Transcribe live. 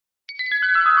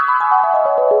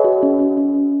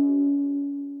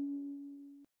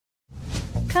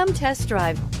Come test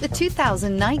drive the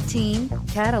 2019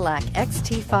 Cadillac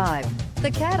XT5.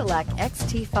 The Cadillac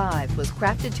XT5 was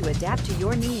crafted to adapt to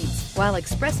your needs while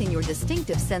expressing your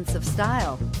distinctive sense of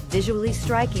style. Visually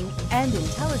striking and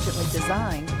intelligently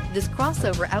designed, this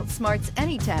crossover outsmarts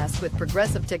any task with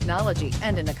progressive technology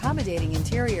and an accommodating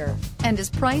interior, and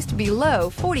is priced below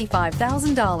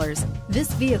 $45,000.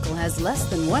 This vehicle has less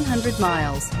than 100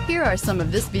 miles. Here are some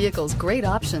of this vehicle's great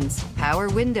options: power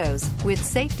windows with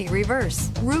safety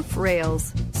reverse, roof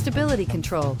rails, stability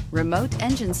control, remote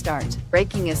engine start,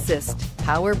 braking assist,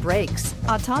 power brakes,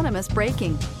 autonomous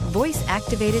braking,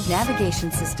 voice-activated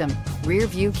navigation system, rear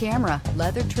view camera,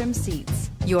 leather trim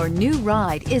seats. Your new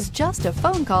ride is just a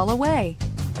phone call away.